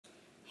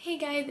Hey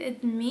guys,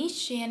 it's me,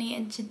 Shani,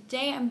 and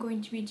today I'm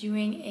going to be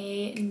doing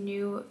a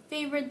new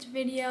favorites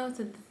video.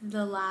 So this is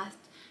the last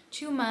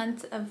 2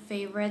 months of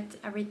favorites,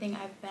 everything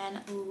I've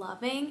been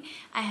loving.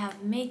 I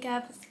have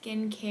makeup,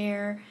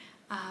 skincare,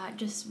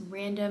 just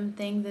random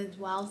things as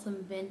well,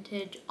 some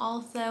vintage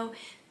also.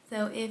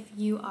 So if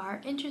you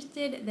are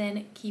interested,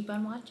 then keep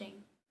on watching.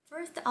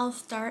 First, I'll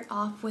start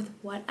off with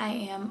what I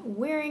am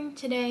wearing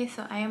today.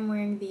 So I am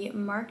wearing the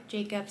Marc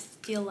Jacobs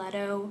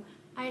Stiletto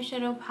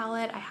eyeshadow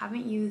palette. I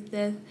haven't used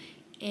this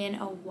in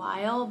a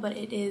while, but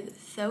it is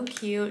so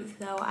cute,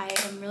 so I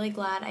am really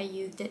glad I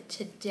used it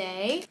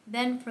today.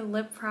 Then for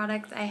lip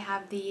products, I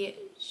have the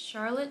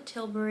Charlotte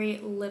Tilbury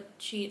Lip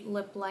Cheat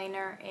Lip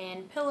Liner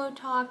in Pillow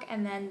Talk,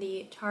 and then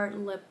the Tarte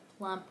Lip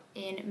Plump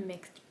in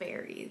Mixed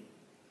Berries.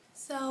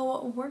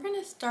 So we're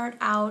gonna start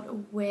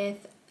out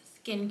with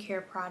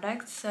skincare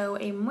products. So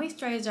a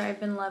moisturizer I've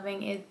been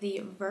loving is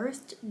the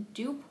Versed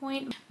Dew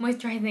Point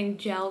Moisturizing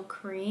Gel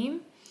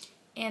Cream.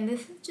 And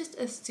this is just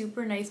a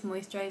super nice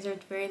moisturizer.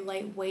 It's very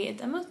lightweight.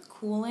 It's almost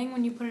cooling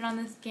when you put it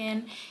on the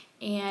skin.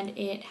 And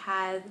it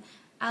has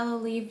aloe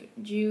leaf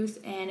juice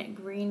and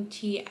green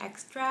tea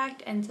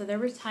extract. And so there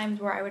was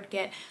times where I would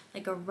get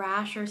like a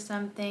rash or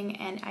something.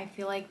 And I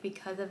feel like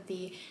because of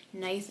the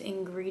nice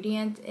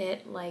ingredients,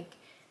 it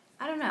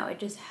I don't know, it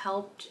just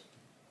helped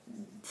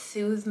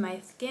soothe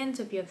my skin.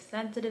 So if you have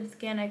sensitive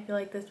skin, I feel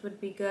like this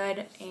would be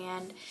good.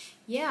 And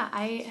yeah,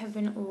 I have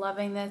been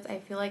loving this. I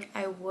feel like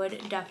I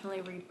would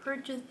definitely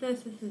repurchase this.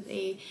 This is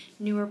a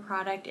newer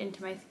product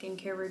into my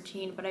skincare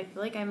routine, but I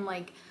feel like I'm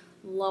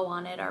low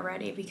on it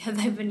already because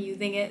I've been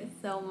using it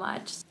so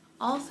much.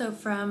 Also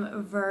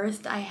from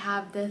Versed, I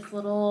have this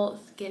little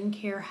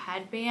skincare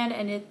headband,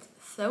 and it's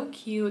so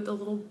cute. The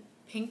little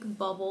pink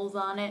bubbles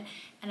on it,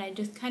 and I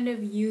just kind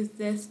of use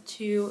this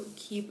to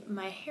keep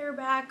my hair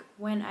back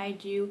when I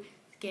do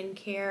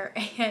skincare,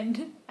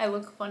 and I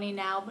look funny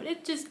now, but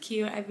it's just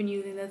cute. I've been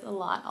using this a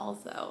lot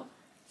also.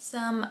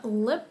 Some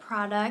lip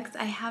products.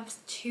 I have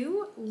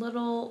two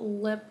little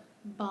lip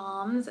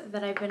balms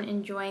that I've been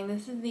enjoying.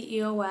 This is the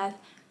EOS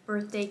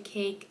birthday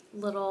cake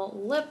little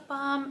lip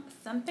balm.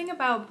 Something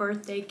about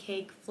birthday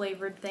cake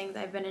flavored things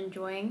I've been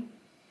enjoying.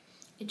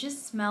 It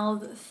just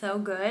smells so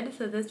good.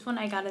 So this one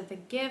I got as a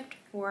gift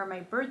for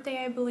my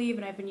birthday, I believe,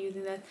 and I've been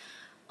using this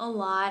a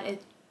lot.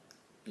 It's,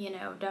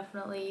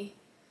 definitely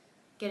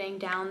getting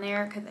down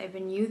there because I've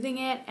been using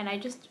it, and I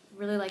just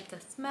really like the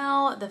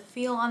smell, the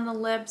feel on the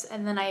lips,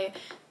 and then I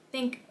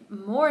think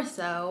more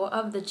so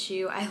of the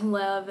two, I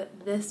love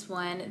this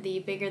one, the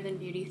Bigger Than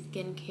Beauty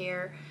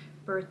Skincare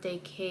birthday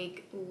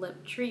cake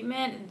lip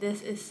treatment.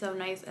 This is so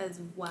nice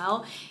as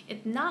well.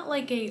 It's not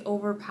like a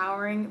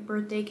overpowering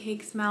birthday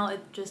cake smell.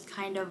 It's just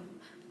kind of,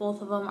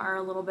 both of them are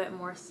a little bit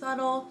more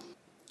subtle.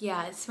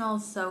 Yeah, it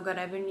smells so good.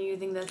 I've been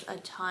using this a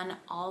ton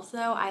also.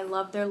 I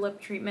love their lip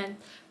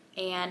treatments,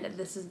 and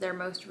this is their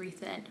most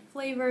recent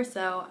flavor,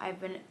 so I've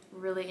been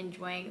really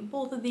enjoying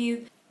both of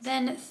these.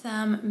 Then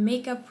some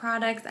makeup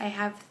products. I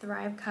have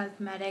Thrive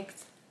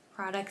Cosmetics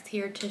products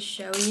here to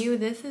show you.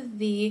 This is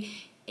the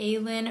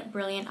Aylin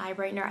Brilliant Eye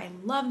Brightener. I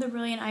love the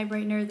Brilliant Eye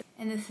Brightener,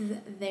 and this is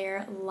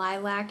their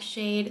lilac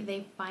shade.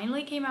 They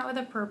finally came out with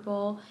a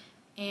purple,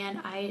 and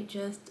I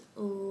just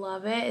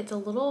love it. It's a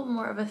little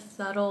more of a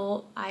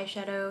subtle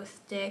eyeshadow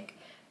stick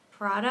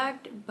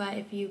product, but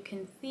if you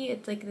can see,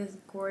 it's like this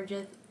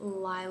gorgeous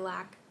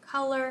lilac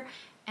color,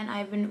 and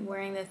I've been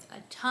wearing this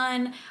a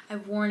ton.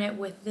 I've worn it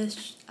with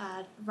this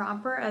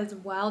romper as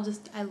well.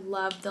 I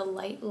love the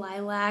light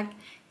lilac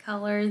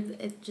colors.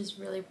 It's just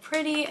really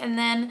pretty. And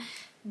then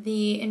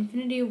the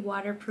Infinity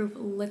Waterproof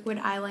Liquid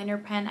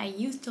Eyeliner Pen. I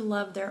used to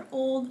love their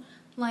old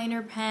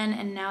liner pen,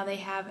 and now they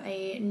have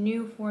a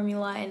new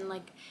formula in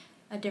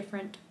a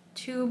different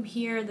tube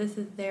here. This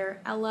is their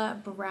Ella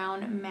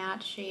Brown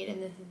Matte shade,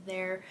 and this is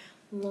their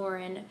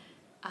Lauren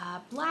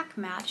black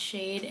matte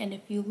shade. And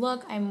if you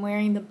look, I'm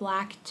wearing the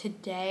black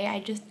today.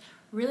 I just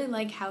really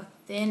like how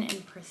thin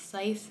and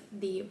precise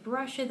the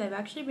brush is. I've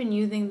actually been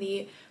using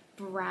the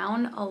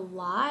brown a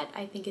lot.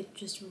 I think it's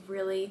just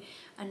really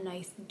a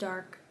nice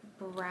dark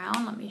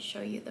brown. Let me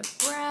show you the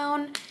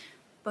brown,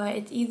 but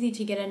it's easy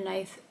to get a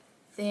nice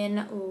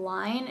thin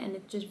line, and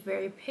it's just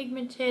very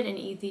pigmented and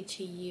easy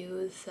to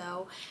use,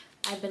 so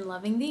I've been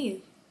loving these.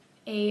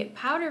 A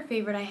powder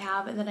favorite I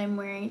have that I'm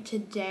wearing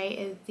today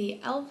is the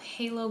e.l.f.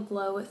 Halo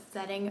Glow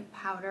Setting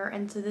Powder,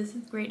 and so this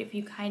is great if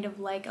you kind of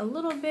like a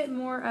little bit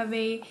more of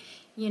a,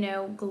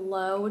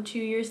 glow to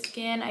your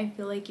skin. I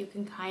feel like you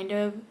can kind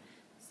of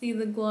see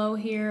the glow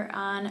here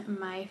on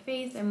my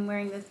face. I'm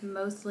wearing this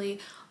mostly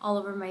all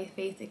over my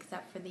face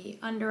except for the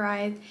under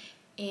eyes,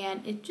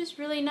 and it's just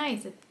really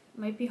nice. It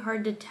might be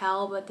hard to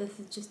tell, but this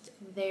is just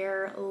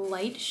their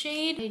light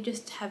shade. I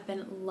just have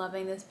been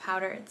loving this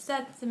powder. It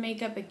sets the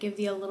makeup, it gives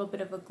you a little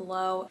bit of a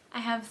glow. I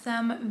have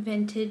some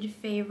vintage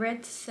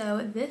favorites.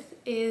 So this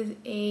is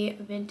a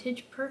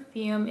vintage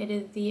perfume. It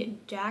is the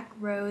Jack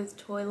Rose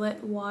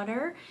Toilet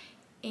Water,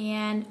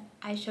 and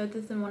I showed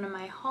this in one of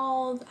my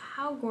hauls.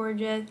 How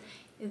gorgeous.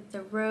 is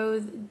the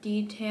rose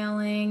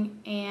detailing,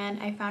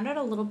 and I found out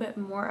a little bit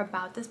more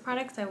about this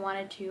product, so I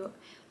wanted to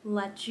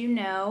let you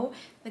know.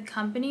 The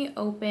company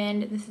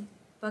opened, this is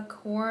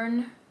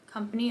Buckhorn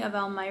Company of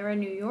Elmira,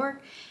 New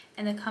York,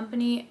 and the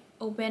company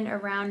opened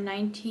around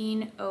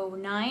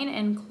 1909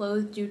 and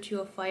closed due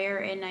to a fire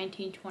in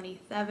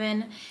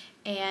 1927.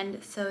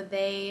 And so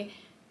they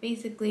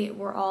basically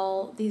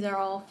these are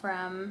all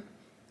from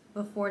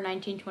before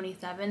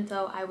 1927,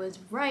 so I was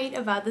right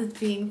about this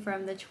being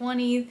from the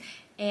 20s,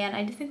 and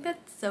I just think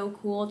that's so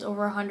cool. It's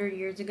over 100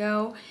 years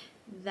ago.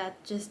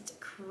 That's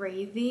just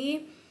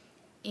crazy.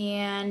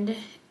 And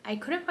I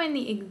couldn't find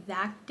the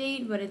exact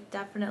date, but it's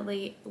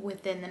definitely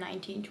within the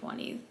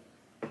 1920s.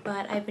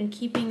 But I've been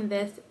keeping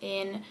this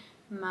in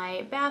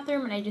my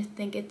bathroom, and I just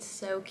think it's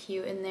so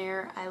cute in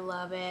there. I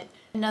love it.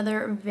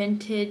 Another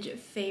vintage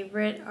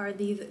favorite are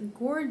these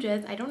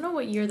gorgeous, I don't know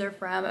what year they're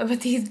from, but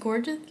these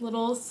gorgeous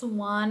little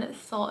Swan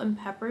salt and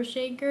pepper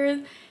shakers.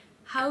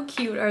 How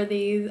cute are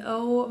these?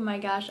 Oh my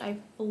gosh, I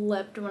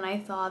flipped when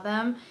I saw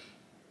them.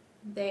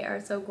 They are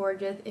so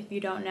gorgeous. If you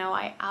don't know,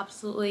 I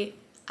absolutely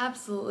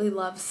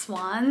love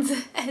swans,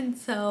 and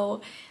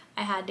so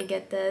I had to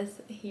get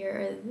this.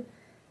 Here is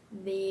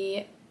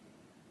the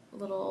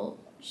little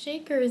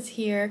shakers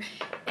here,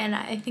 and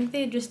I think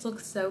they just look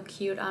so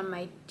cute on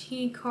my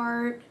tea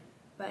cart.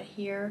 But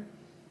here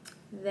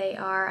they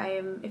are.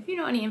 If you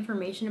know any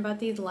information about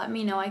these, let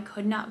me know. I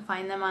could not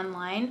find them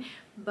online,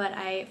 but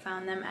I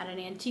found them at an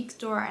antique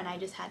store and I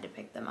just had to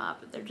pick them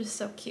up. They're just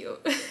so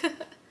cute.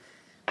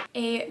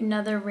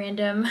 Another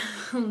random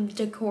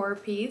decor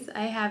piece.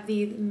 I have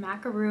these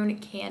macaroon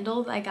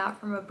candles I got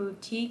from a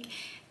boutique,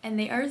 and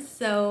they are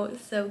so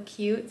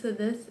cute. So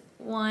this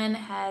one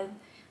has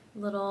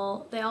they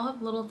all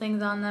have little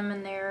things on them,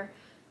 and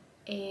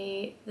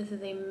this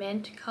is a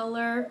mint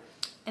color,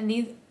 and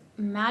these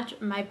match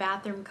my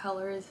bathroom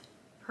colors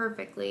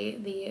perfectly.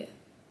 The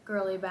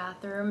girly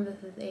bathroom,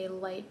 this is a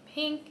light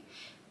pink,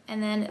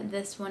 and then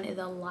this one is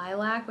a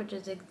lilac, which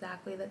is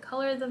exactly the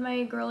colors of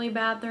my girly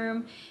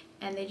bathroom,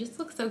 and they just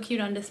look so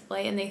cute on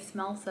display, and they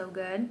smell so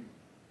good.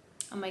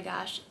 Oh my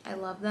gosh, I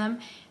love them.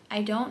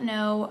 I don't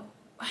know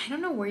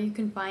where you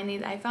can find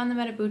these. I found them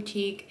at a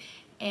boutique,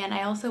 and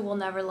I also will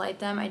never light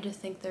them. I just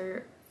think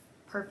they're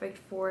perfect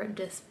for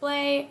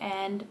display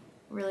and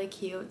really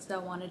cute, so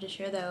I wanted to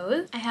share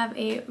those. I have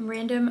a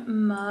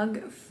random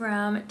mug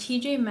from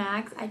TJ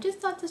Maxx. I just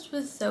thought this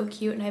was so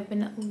cute, and I've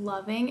been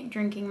loving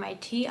drinking my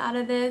tea out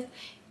of this,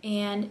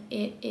 and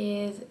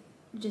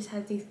just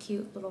has these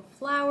cute little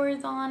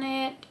flowers on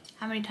it.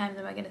 How many times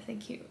am I gonna say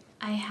cute?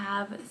 I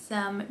have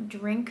some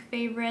drink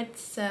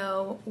favorites.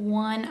 So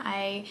one,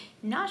 I'm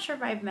not sure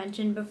if I've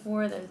mentioned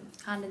before, there's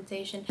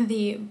condensation.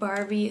 The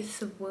Barbie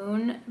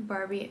Swoon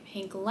Barbie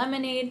Pink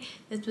Lemonade.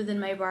 This was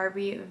in my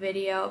Barbie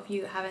video. If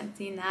you haven't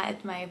seen that,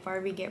 it's my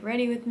Barbie Get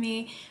Ready With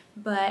Me.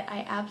 But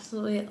I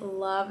absolutely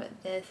love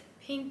this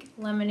pink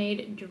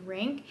lemonade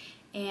drink,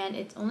 and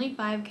it's only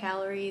 5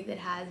 calories. It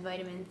has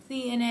vitamin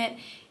C in it.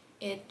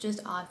 It's just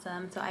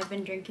awesome. So I've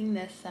been drinking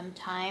this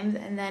sometimes,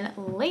 and then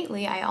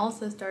lately I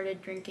also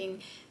started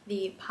drinking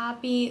the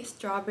Poppi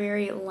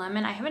Strawberry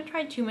Lemon. I haven't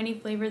tried too many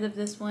flavors of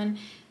this one,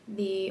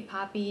 the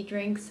Poppi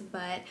drinks,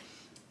 but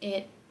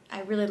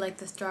I really like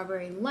the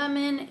strawberry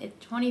lemon.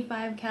 It's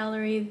 25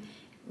 calories,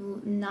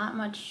 not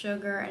much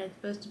sugar, and it's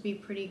supposed to be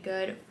pretty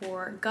good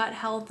for gut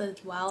health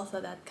as well,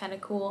 so that's kind of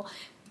cool.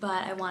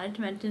 But I wanted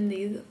to mention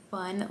these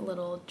fun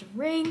little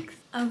drinks.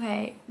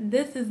 Okay,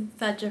 this is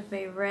such a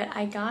favorite.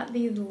 I got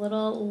these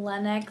little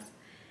Lenox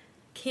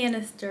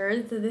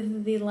canisters. So this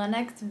is the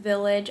Lenox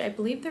Village. I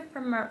believe they're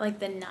from like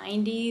the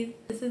 90s.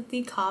 This is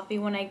the coffee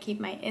one I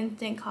keep my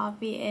instant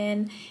coffee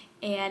in,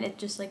 and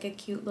it's just like a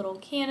cute little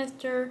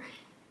canister.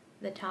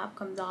 The top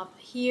comes off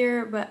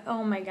here, but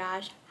oh my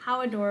gosh,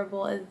 how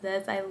adorable is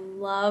this? I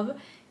love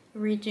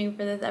reaching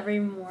for this every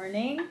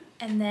morning.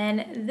 And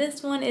then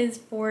this one is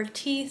for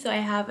tea, so I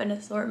have an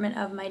assortment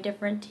of my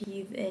different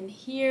teas in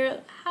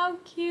here. How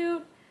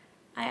cute!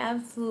 I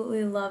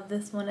absolutely love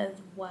this one as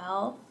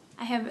well.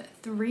 I have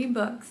 3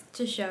 books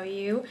to show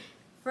you.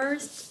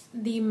 First,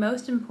 the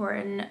most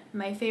important,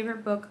 my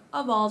favorite book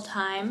of all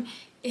time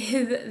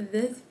is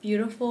this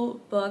beautiful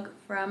book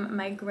from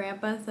my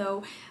grandpa.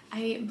 So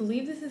I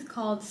believe this is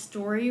called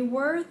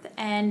Storyworth,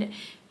 and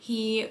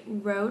he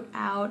wrote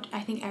out, I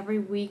think every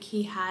week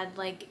he had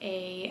like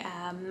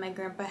my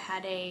grandpa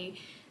had a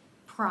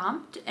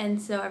prompt,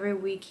 and so every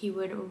week he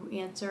would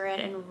answer it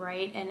and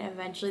write, and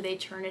eventually they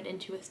turn it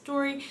into a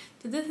story.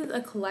 So this is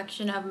a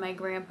collection of my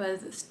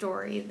grandpa's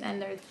stories,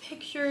 and there's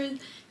pictures,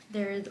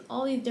 there's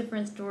all these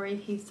different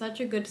stories. He's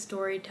such a good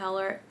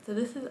storyteller. So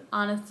this is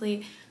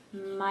honestly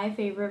my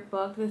favorite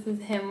book. This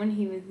is him when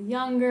he was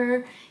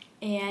younger,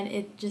 and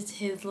it's just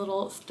his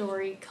little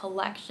story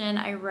collection.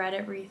 I read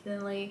it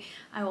recently.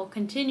 I will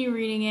continue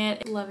reading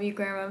it. Love you,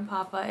 Grandma and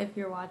Papa, if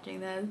you're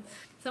watching this.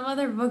 Some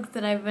other books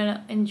that I've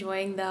been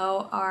enjoying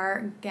though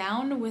are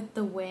Gone with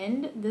the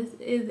Wind. This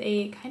is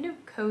a kind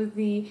of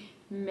cozy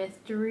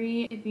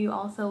mystery. If you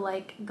also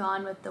like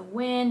Gone with the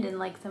Wind and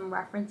like some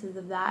references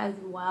of that as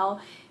well,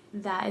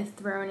 that is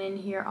thrown in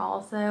here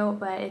also,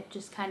 but it's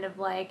just kind of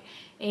like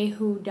a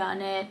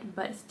whodunit,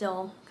 but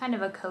still kind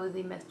of a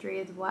cozy mystery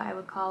is what I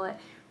would call it.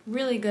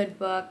 Really good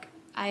book.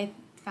 I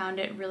found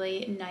it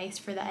really nice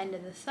for the end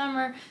of the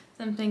summer,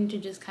 something to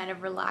just kind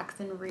of relax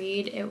and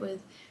read. It was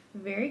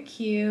very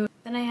cute.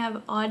 Then I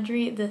have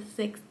Audrey the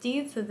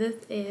 60s. So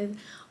this is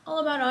all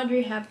about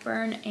Audrey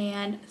Hepburn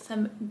and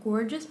some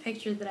gorgeous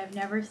pictures that I've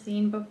never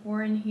seen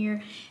before in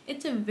here.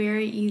 It's a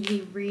very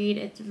easy read.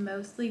 It's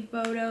mostly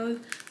photos.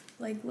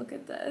 Like, look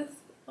at this.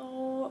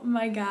 Oh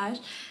my gosh.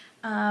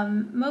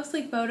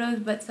 Mostly photos,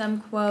 but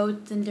some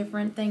quotes and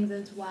different things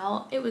as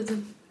well. It was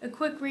a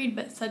quick read,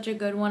 but such a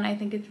good one. I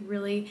think it's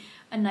really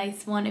a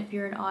nice one if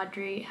you're an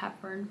Audrey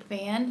Hepburn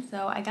fan.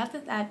 So I got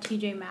this at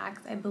TJ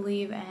Maxx, I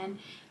believe, and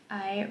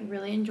I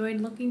really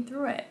enjoyed looking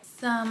through it.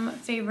 Some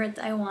favorites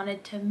I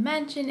wanted to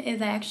mention is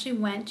I actually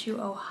went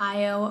to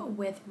Ohio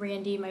with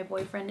Randy, my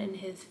boyfriend, and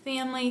his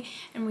family,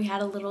 and we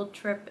had a little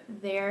trip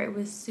there. It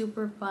was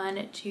super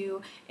fun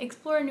to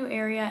explore a new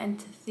area and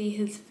to see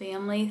his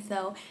family,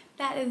 so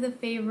that is a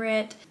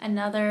favorite.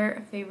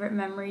 Another favorite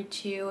memory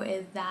too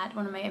is that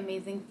one of my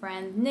amazing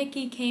friends,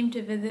 Nikki, came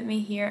to visit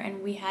me here,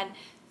 and we had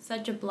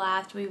such a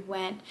blast. We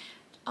went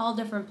all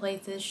different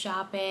places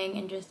shopping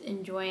and just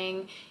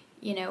enjoying,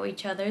 you know,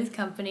 each other's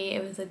company.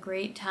 It was a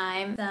great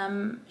time.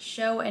 Some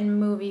show and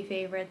movie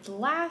favorites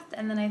last,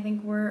 and then I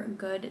think we're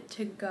good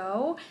to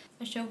go.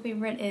 A show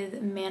favorite is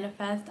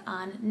Manifest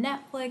on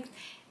Netflix.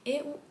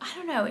 I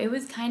don't know, it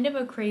was kind of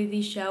a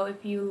crazy show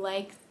if you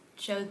like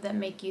shows that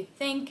make you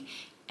think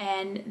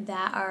and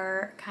that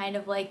are kind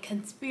of like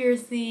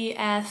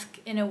conspiracy-esque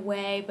in a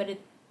way, but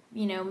it's,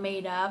 you know,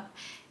 made up.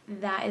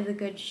 That is a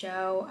good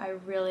show. I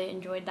really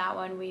enjoyed that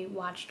one. We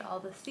watched all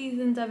the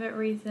seasons of it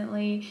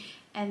recently.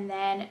 And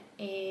then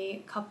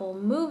a couple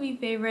movie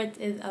favorites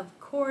is of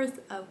course,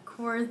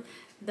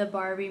 the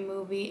Barbie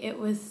movie. It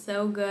was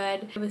so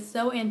good. It was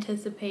so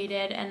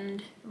anticipated,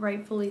 and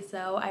rightfully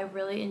so. I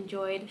really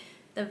enjoyed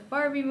the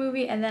Barbie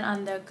movie. And then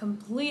on the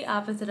complete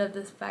opposite of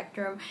the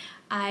spectrum,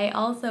 I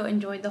also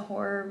enjoyed the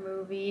horror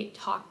movie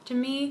Talk to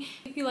Me.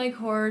 If you like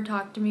horror,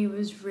 Talk to Me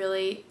was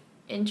really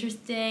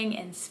interesting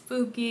and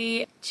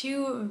spooky.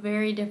 Two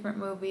very different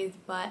movies,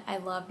 but I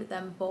loved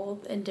them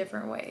both in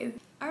different ways.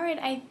 Alright,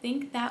 I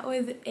think that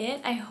was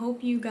it. I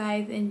hope you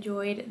guys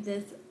enjoyed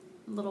this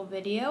little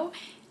video.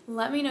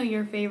 Let me know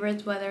your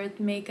favorites, whether it's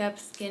makeup,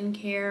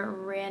 skincare,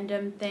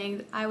 random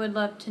things. I would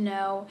love to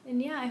know.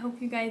 And yeah, I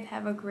hope you guys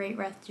have a great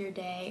rest of your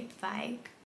day. Bye.